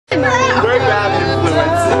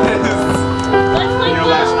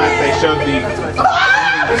showed the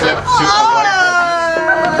clip to a white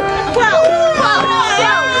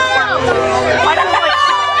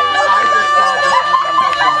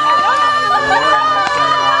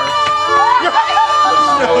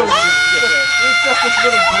it's just this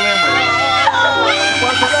little glimmer.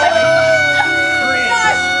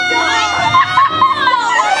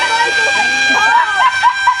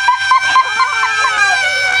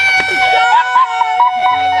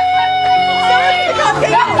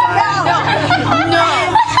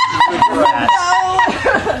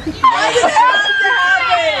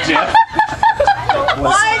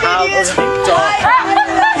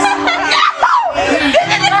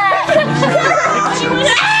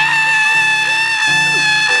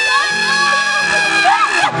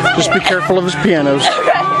 Just be careful of his pianos.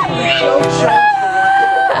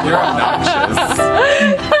 You're obnoxious.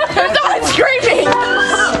 Someone's screaming!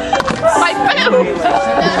 My boo!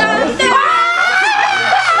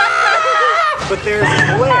 But there's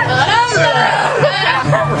a glare.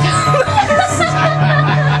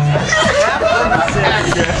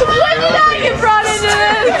 When did I get brought into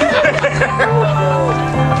this?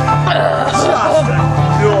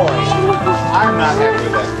 I'm not happy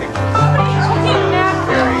with that picture.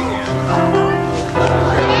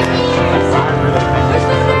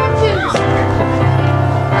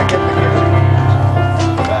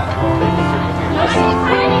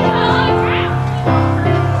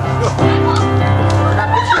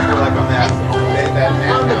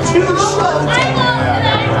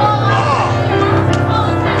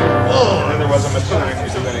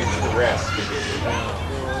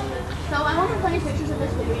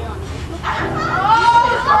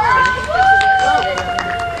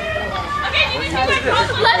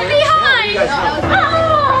 Left behind!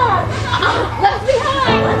 Left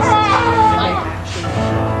behind!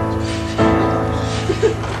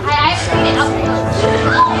 I've seen it up close.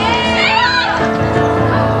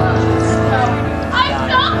 I'm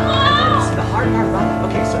so close! The hard part about it.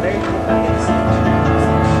 Okay, so there you go.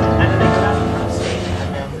 And then they go down in front of the stage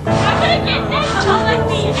and then I'm gonna get this all like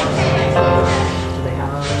me. do they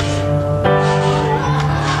have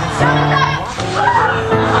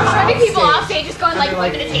People off stage just going like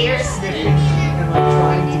flipping his ears. and like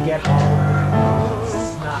trying to get all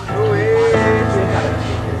snot.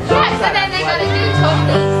 Yes, and then they gotta do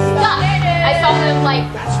totally stuff. I saw them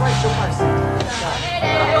like. That's right, show choir.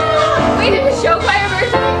 Wait, did the show choir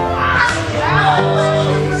version?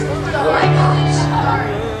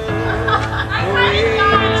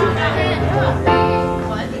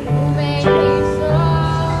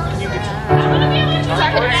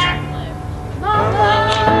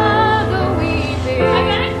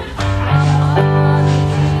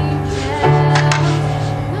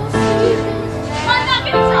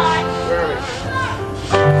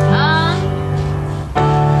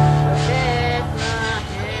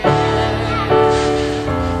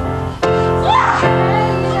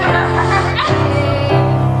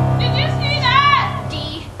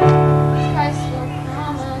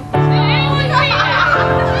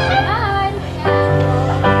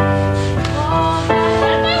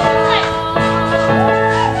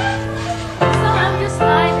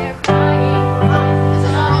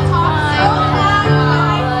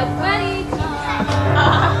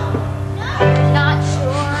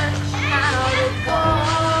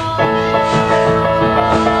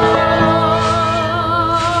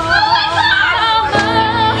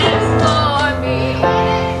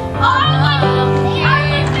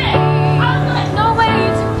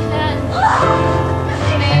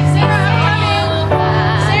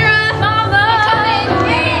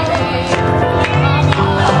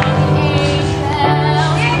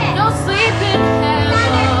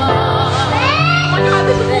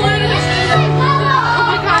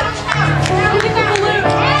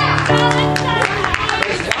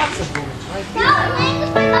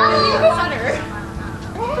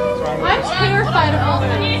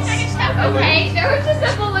 Okay, there was just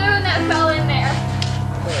a balloon that fell in there.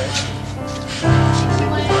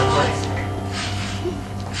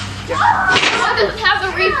 Does it have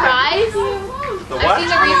the reprise? The what? I've seen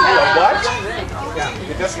the reprise. The what?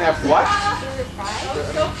 It doesn't have what?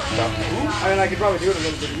 I mean, I could probably do it a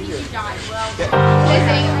little bit easier. Did I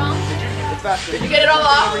say it wrong? It's faster. Did you get it all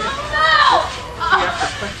off? No!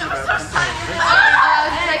 I'm so sorry.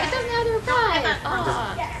 It doesn't have the reprise.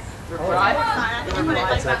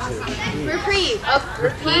 Reprieve. Oh,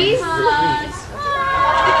 reprise?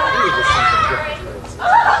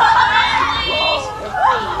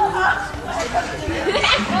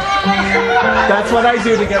 That's what I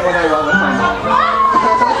do to get what I want with my mom.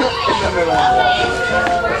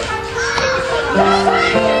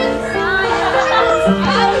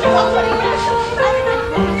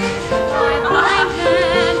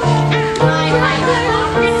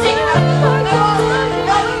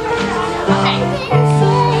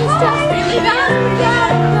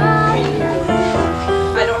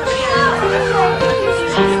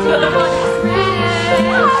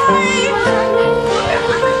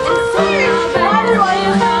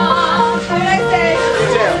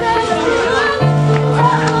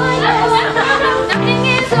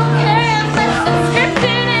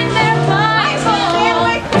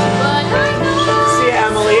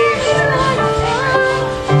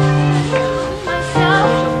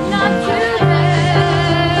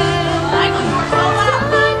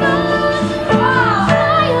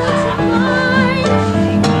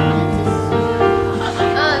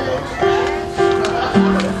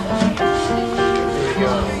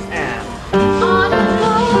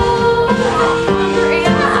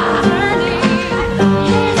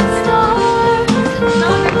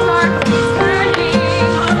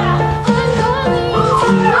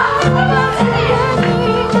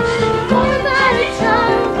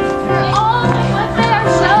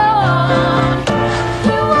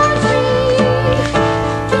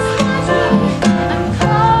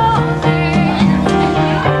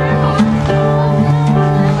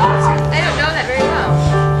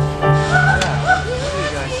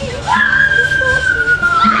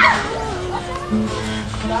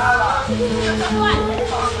 Where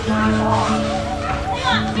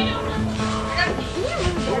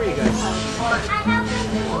were you guys?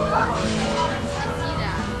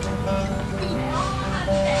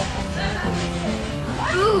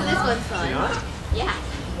 Ooh, this one's fun. Yeah.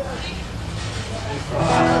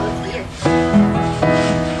 Oh, it's weird.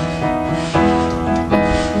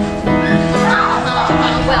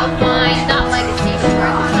 Well, fine, not like a secret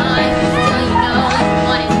worth of time. Still, you know,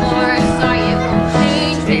 wanting more. Sorry, it won't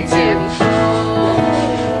change the cherry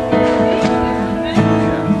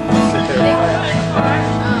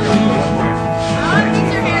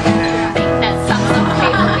that sucks up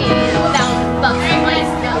pay for me $1,000 for my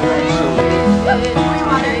stuff.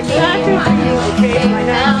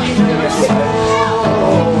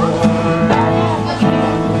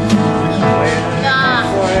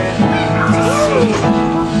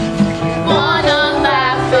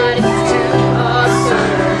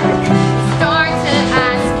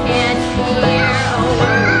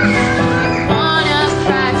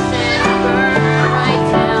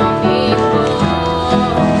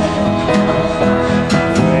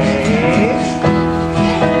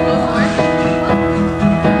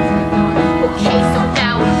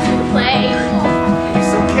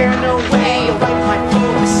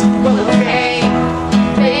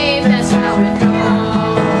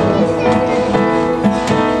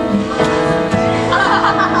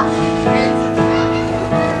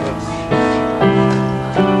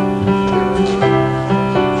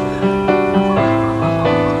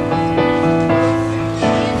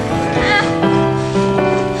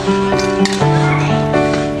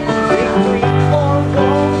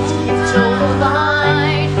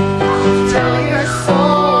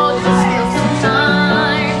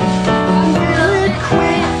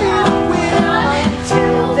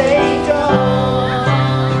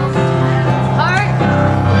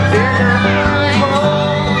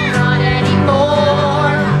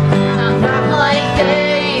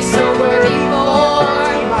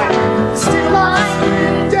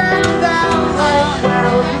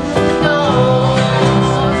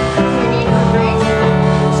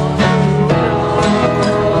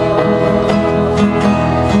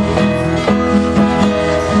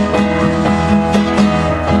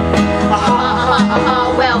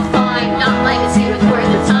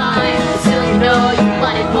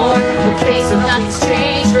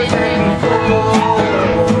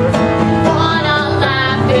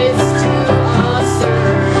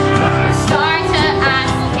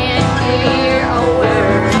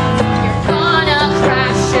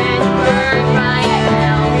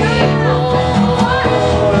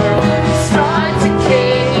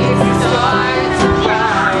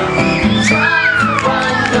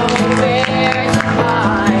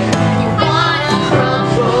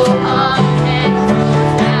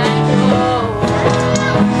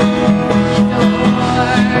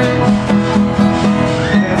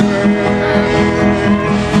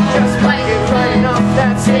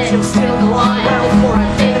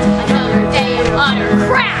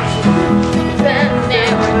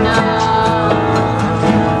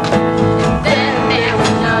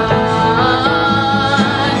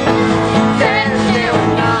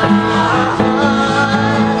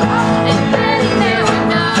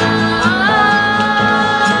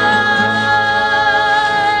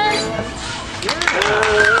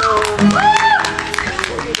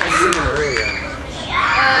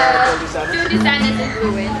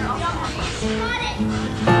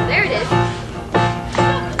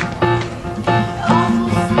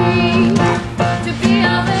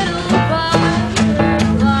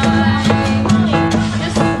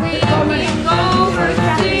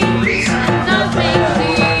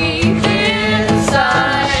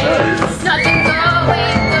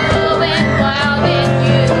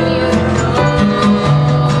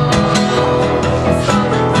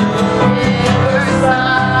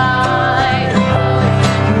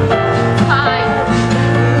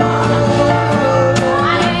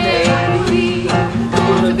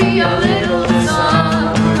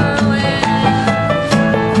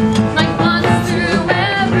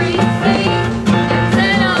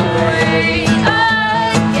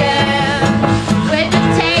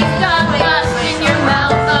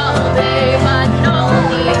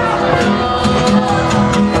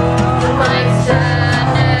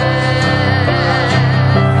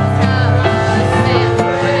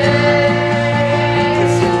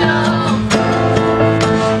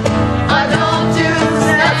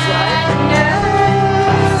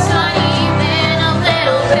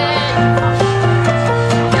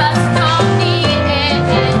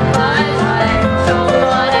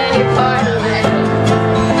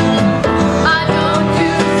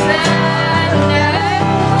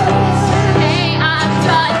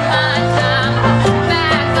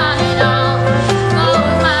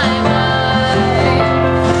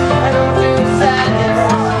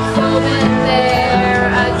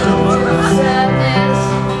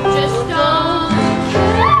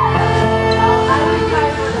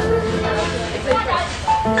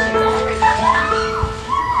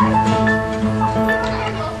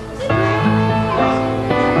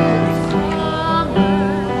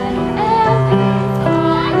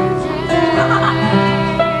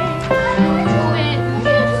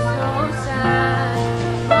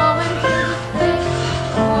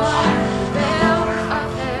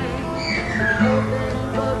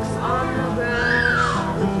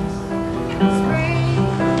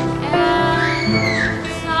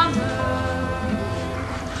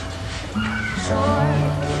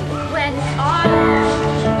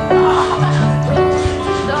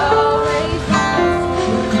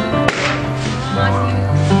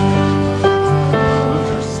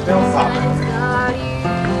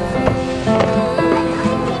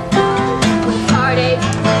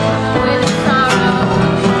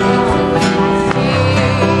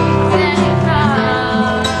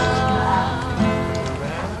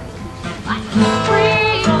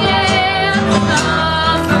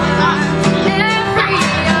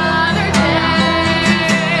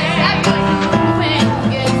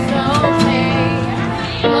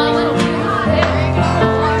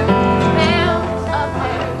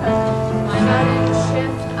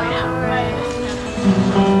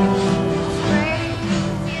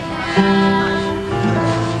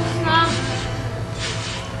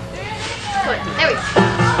 There we go.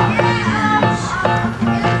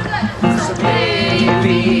 So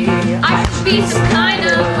maybe I should be some kind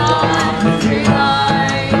of laundry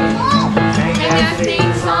line. Hang their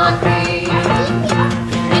things on me,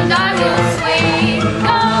 and I will sweep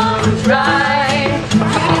them dry.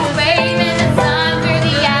 You just wave in the sun through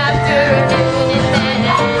the afternoon, and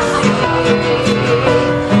then see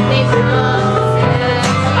they come set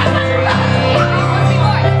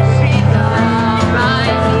free. The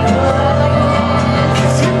rising woods,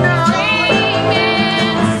 spring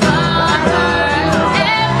and summer,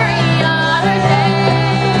 every other day.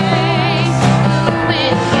 The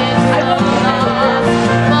wind gets so lost,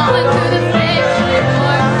 blowing through the fish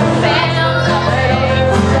or sails away.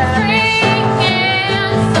 Spring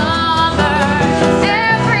and summer,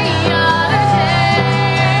 every other day.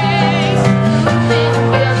 The wind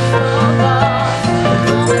gets so lost,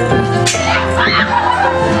 blowing through the fish.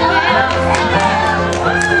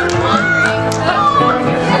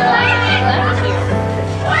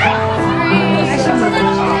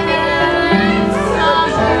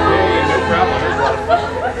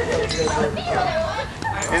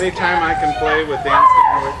 Anytime I can play with Dan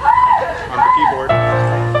Stanwyck on the keyboard,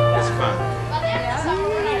 it's fun.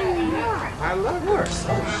 I love her.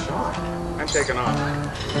 I'm taking off. I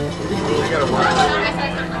gotta work.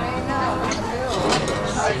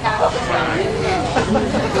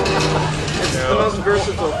 It's the most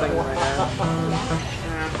versatile thing I have.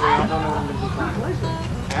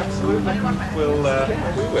 Absolutely. We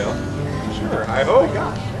will. Sure. I hope.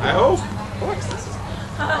 I hope.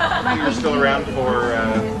 You're still around for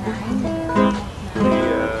the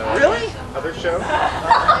really? Other show?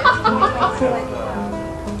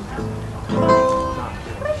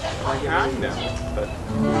 I know, but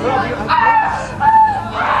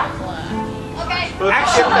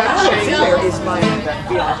Actually, that there is my that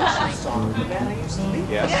Brianna song, the band I used to be.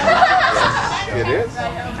 yes, it is.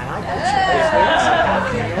 And I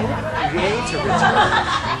put you to return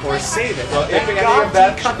or save it. Well, if Thank any God of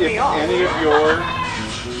that, he cut me off. if any of your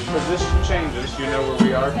position changes, you know where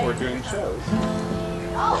we are for doing shows.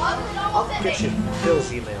 I'll get you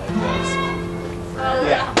Phil's email address.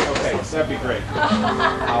 Yeah. Okay. That'd be great.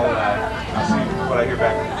 I'll see what I hear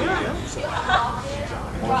back from the media.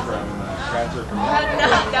 One from transfer from.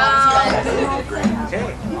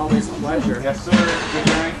 Okay, always a pleasure. Yes, sir. Good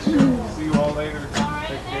night. See you all later.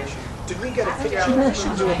 Did we get a picture? We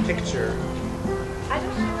should do a picture. I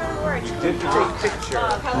don't remember where I took Did Take you a picture.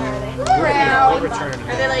 color are they? We'll return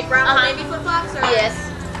Are they like brown baby flip flops or? Yes.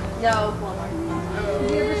 No.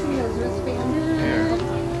 Have you ever seen those wristbands?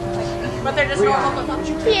 But they're just normal flip flops.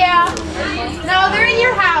 Yeah. No, they're in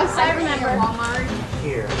your house. I remember.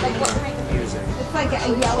 here. Music. It's like a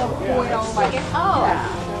yellow foil. Like Oh.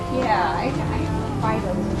 yeah, I buy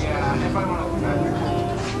those. Yeah, if I want to.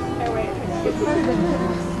 It's better than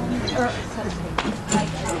this. Or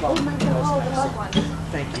oh my god, oh the bug one.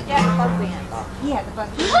 Thank you. Yeah, bug bands. Yeah, the bug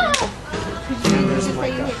one. Could you just say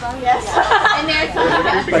you hate bugs? Yes. And there's some.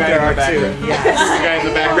 The guy in the background. Yes. The guy in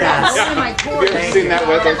the background. One of my Have poor you ever seen that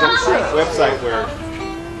website where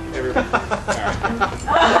everybody...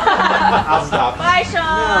 I'll stop. Bye,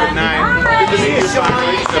 Sean. Good night. Good to meet you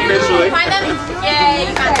finally, officially. Find them? Yay,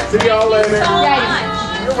 you found them. See y'all later. So much.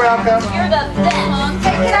 You're welcome. You're the best.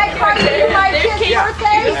 Hey, can I call you my kid's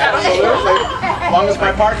birthday? Absolutely. As long as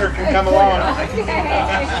my partner can come along.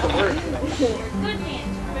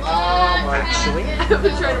 Actually, I'm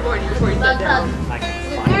trying to warn you before you sit down. I can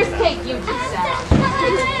find Here's that. cake you can sell.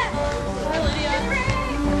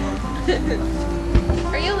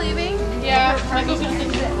 Are you leaving? Yeah.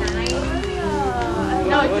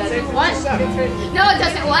 No, it doesn't. What? No, it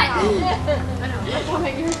doesn't. What?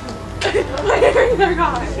 They're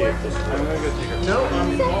gone. I'm going to go take her. No,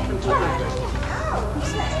 I'm off until Thursday.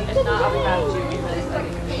 It's not all about you.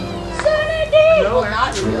 No,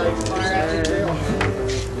 actually,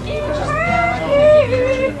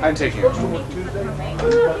 I'm taking her. Huh?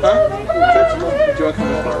 Do you want to come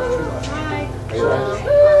over? Are you ready?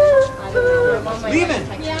 Leaving.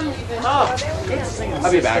 Oh,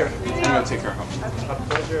 I'll be back. I'm going to take her home. a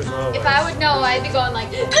pleasure as well. If I would know, I'd be going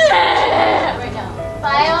like right now.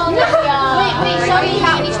 Wait, show me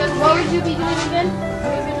how. What would you be doing again?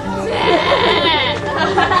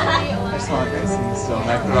 I saw a guy singing still, and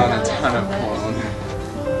I put on a ton of cologne.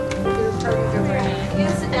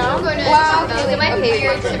 Now I'm going to look at my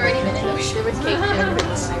parents. I've already been in. There was cake there.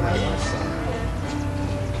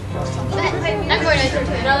 I'm going to,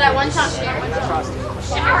 you know that one song? Sorry.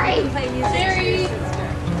 Sorry.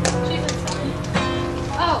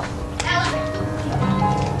 Oh.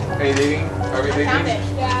 Are you dating? Are we dating?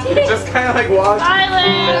 It's just kind of like walking.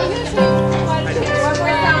 Silence.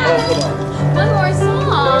 Oh, hold on.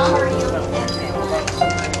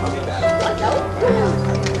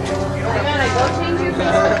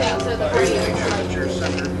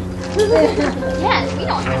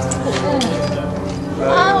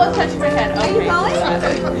 Oh, touch my head. Okay. Are you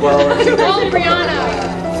going? Well, Oh, Brianna.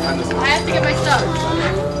 I'm just. I have to get my stuff.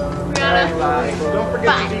 Brianna. Don't forget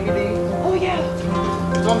Bye. the DVD. Oh, yeah.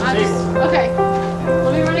 It's on the table. Okay.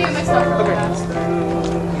 Let me run and get my stuff really fast.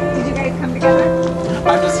 Did you guys come together?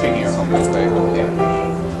 I'm just hanging out on this way. Yeah.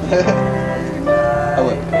 I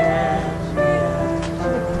look.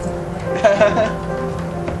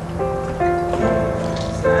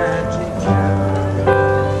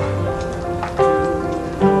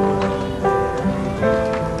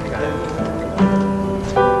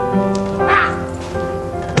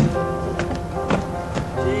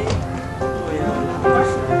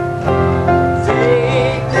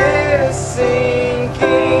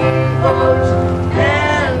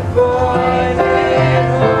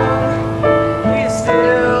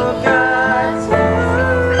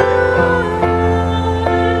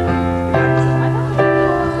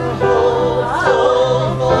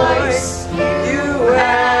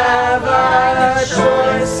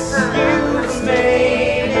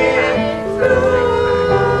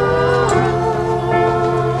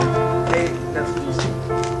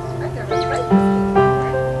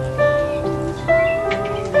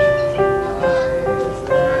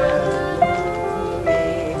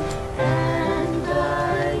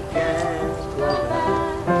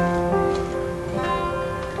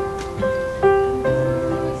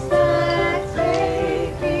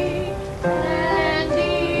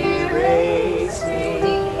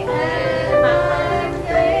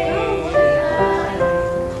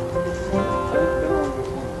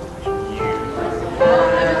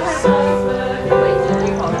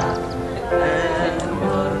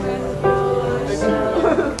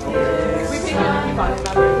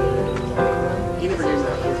 He never gave me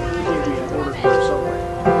that. He gave me an order for somewhere.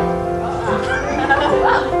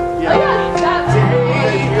 Yeah.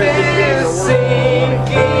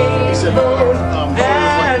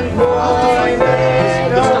 He said,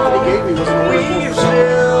 the stuff he gave me was an order for somewhere.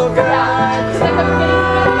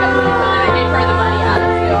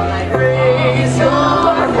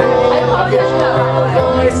 I'll get you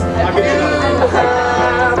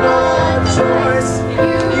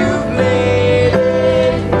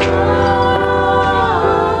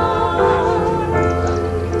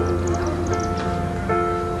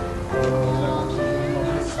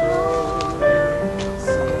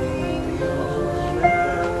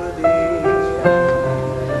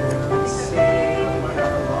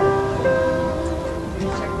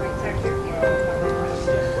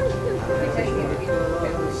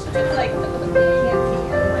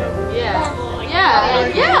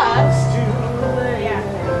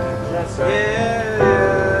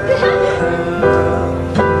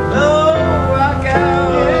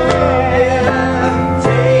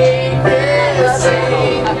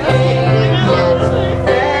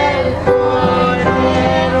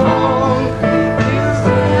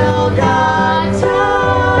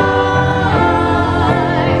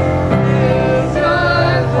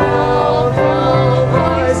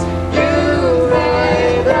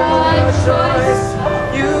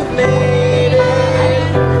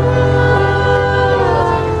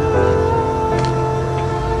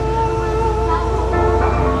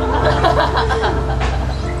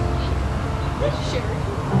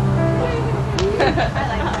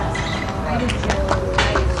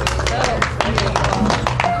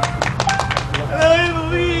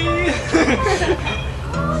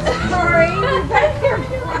Sorry, you've been here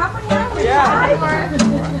how many hours? Yeah.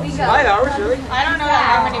 5 hours, really? I don't know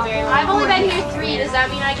how many days. I've only been here 3. Does that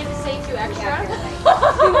mean I get to stay 2 extra?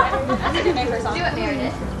 That's a good name for a song. Do it,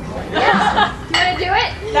 Meredith. Yeah. You wanna do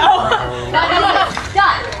it? No.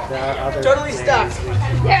 Done. Totally stuck.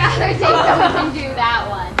 There are other things that we can do that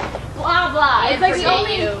one. Blah blah. It's like the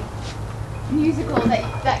only musical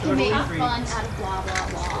that can make fun out of blah blah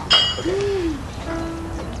blah.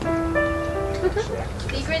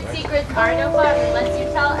 Secrets are no fun unless you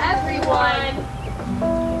tell everyone.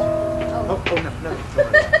 Oh, no.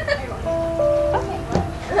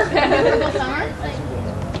 Purple Summer?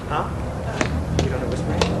 Huh? You don't know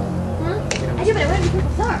Whispering? I do, but I want to be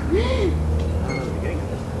Purple Summer. I don't know the beginning of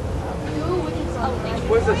it. Ooh, which is something.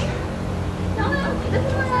 Where's this? No, this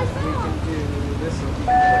is my last song. Do this one.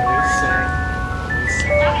 Like we sang.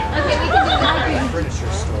 Okay, we can do that.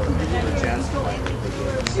 Furniture store. Jazz.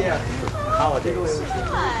 Yeah. Holidays.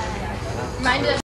 Mine does.